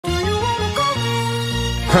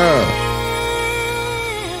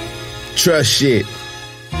Trust shit.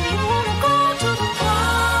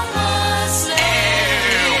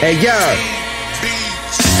 Hey yo,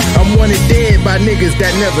 I'm wanted dead by niggas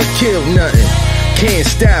that never killed nothing. Can't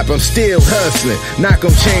stop, I'm still hustling. Not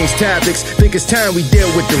gon' change topics. Think it's time we deal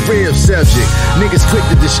with the real subject. Niggas quick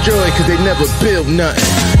to destroy cause they never built nothing.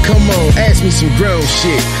 Come on, ask me some grown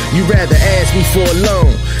shit. You rather ask me for a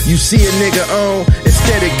loan. You see a nigga on,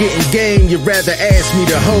 instead of getting game, you rather ask me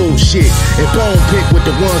to hold shit. And bone pick with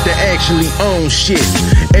the ones that actually own shit.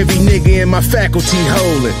 Every nigga in my faculty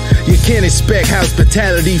holding. You can't expect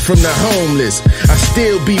hospitality from the homeless. I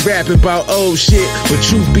still be rapping about old shit, but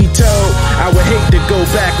truth be told, I would hate to go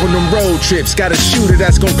back on them road trips. Got a shooter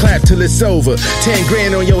that's gon' clap till it's over. 10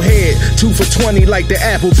 grand on your head, 2 for 20 like the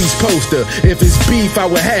Applebee's poster. If it's beef, I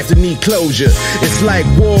would have to need closure. It's like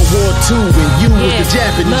World War II when you was the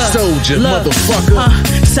Japanese soldier,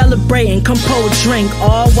 motherfucker. Celebrating, come pour a drink,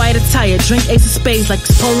 all white attire, drink ace of spades like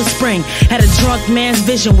it's Poland Spring. Had a drunk man's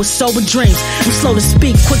vision with sober dreams. I'm slow to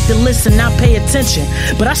speak, quick to listen, not pay attention.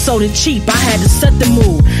 But I sold it cheap, I had to set the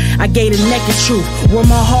mood. I gave the naked truth, wore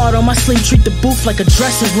my heart on my sleeve, treat the booth like a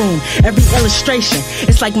dressing room. Every illustration,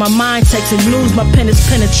 it's like my mind texting news, my pen is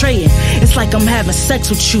penetrating. It's like I'm having sex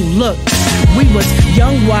with you, look. We was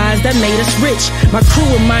young wise, that made us rich. My crew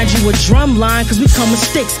remind you a drum line, cause we come with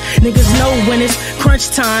sticks. Niggas know when it's crunch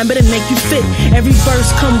time, but it make you fit. Every verse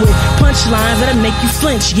come with punchlines that'll make you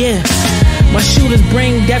flinch, yeah. My shooters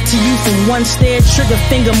bring death to you from one stare. Trigger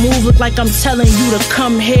finger move, look like I'm telling you to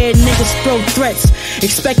come here. Niggas throw threats,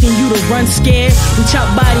 expecting you to run scared. We chop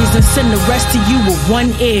bodies and send the rest to you with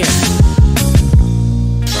one ear.